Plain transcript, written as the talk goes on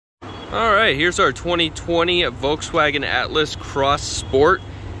All right, here's our 2020 Volkswagen Atlas Cross Sport.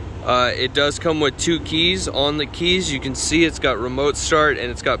 It does come with 2 keys. On the keys, you can see it's got remote start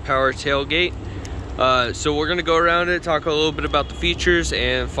and it's got power tailgate. So we're gonna go around it, talk a little bit about the features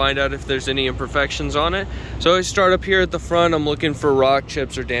and find out if there's any imperfections on it. So I start up here at the front. I'm looking for rock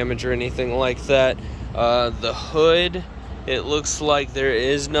chips or damage or anything like that. The hood, it looks like there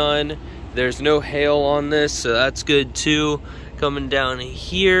is none. There's no hail on this, so that's good too. Coming down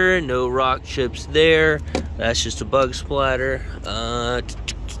here, no rock chips there. That's just a bug splatter. Yeah,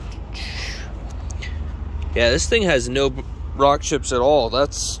 this thing has no rock chips at all.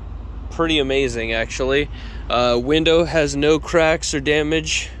 That's pretty amazing, actually. Window has no cracks or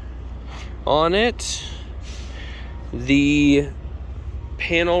damage on it. The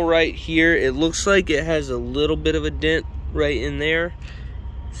panel right here, it looks like it has a little bit of a dent right in there.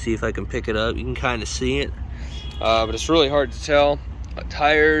 See if I can pick it up. You can kind of see it. But it's really hard to tell.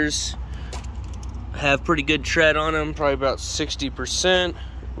 Tires have pretty good tread on them, probably about 60%.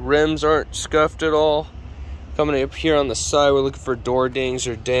 Rims aren't scuffed at all. Coming up here on the side, we're looking for door dings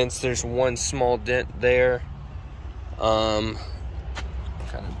or dents. There's one small dent there. Kind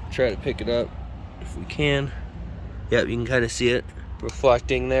of try to pick it up if we can. Yep, you can kind of see it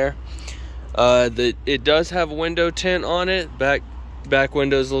reflecting there. It does have a window tint on it. Back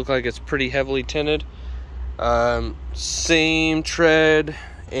windows look like it's pretty heavily tinted. Same tread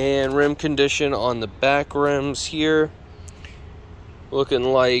and rim condition on the back rims here. Looking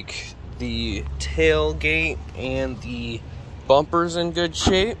like the tailgate and the bumpers in good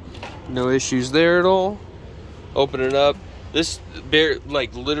shape. No issues there at all. Open it up. This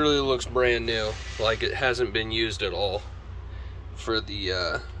like literally looks brand new. Like it hasn't been used at all for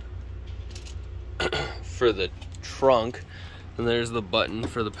the for the trunk. And there's the button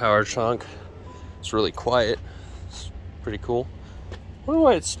for the power trunk. It's really quiet. It's pretty cool. I wonder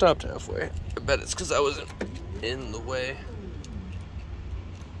why it stopped halfway. I bet it's because I wasn't in the way.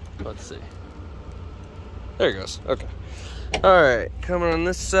 Let's see. There it goes. Okay. Alright, coming on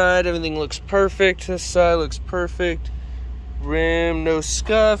this side, everything looks perfect. This side looks perfect. Rim, no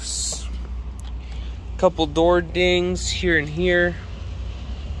scuffs. Couple door dings here and here.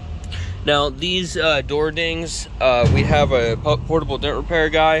 Now, these door dings, we have a portable dent repair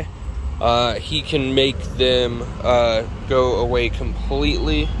guy. He can make them go away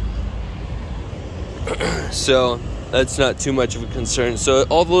completely. So that's not too much of a concern. So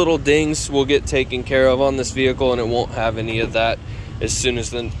all the little dings will get taken care of on this vehicle, and it won't have any of that as soon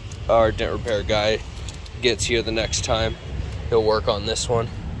as our dent repair guy gets here the next time. He'll work on this one.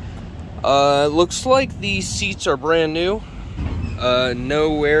 Looks like the seats are brand new.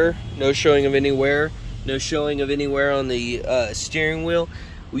 No wear, no showing of any wear, no showing of any wear on the steering wheel.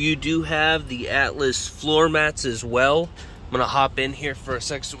 You do have the Atlas floor mats as well. I'm gonna hop in here for a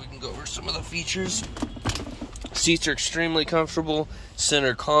sec so we can go over some of the features. Seats are extremely comfortable.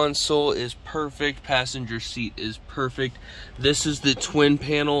 Center console is perfect. Passenger seat is perfect. This is the twin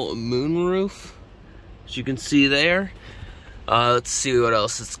panel moonroof, as you can see there. Let's see what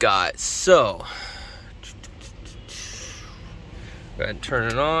else it's got. So, go ahead and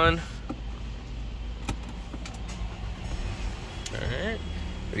turn it on. Alright,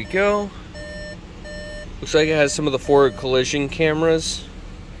 there we go. Looks like it has some of the forward collision cameras.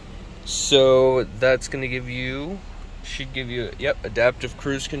 So that's going to give you, should give you, yep, adaptive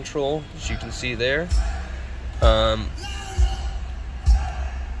cruise control, as you can see there. That's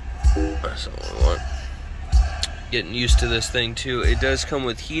what I want. Getting used to this thing too. It does come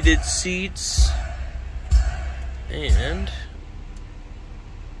with heated seats. And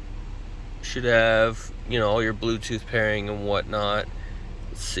should have, you know, all your Bluetooth pairing and whatnot.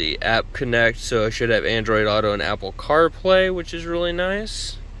 Let's see, App Connect, so it should have Android Auto and Apple CarPlay, which is really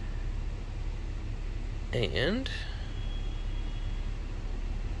nice. And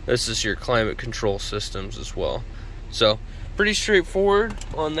this is your climate control systems as well. So pretty straightforward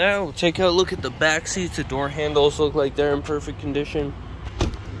on that. We'll take a look at the back seats. The door handles look like they're in perfect condition.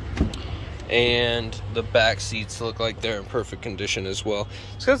 And the back seats look like they're in perfect condition as well.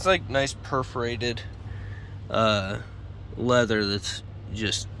 It's got like nice perforated leather that's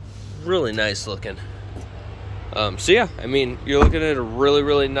just really nice looking. So yeah, I mean, you're looking at a really,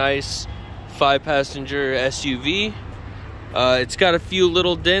 really nice 5-passenger SUV. It's got a few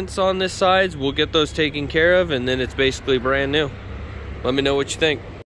little dents on this side. We'll get those taken care of, and then it's basically brand new. Let me know what you think.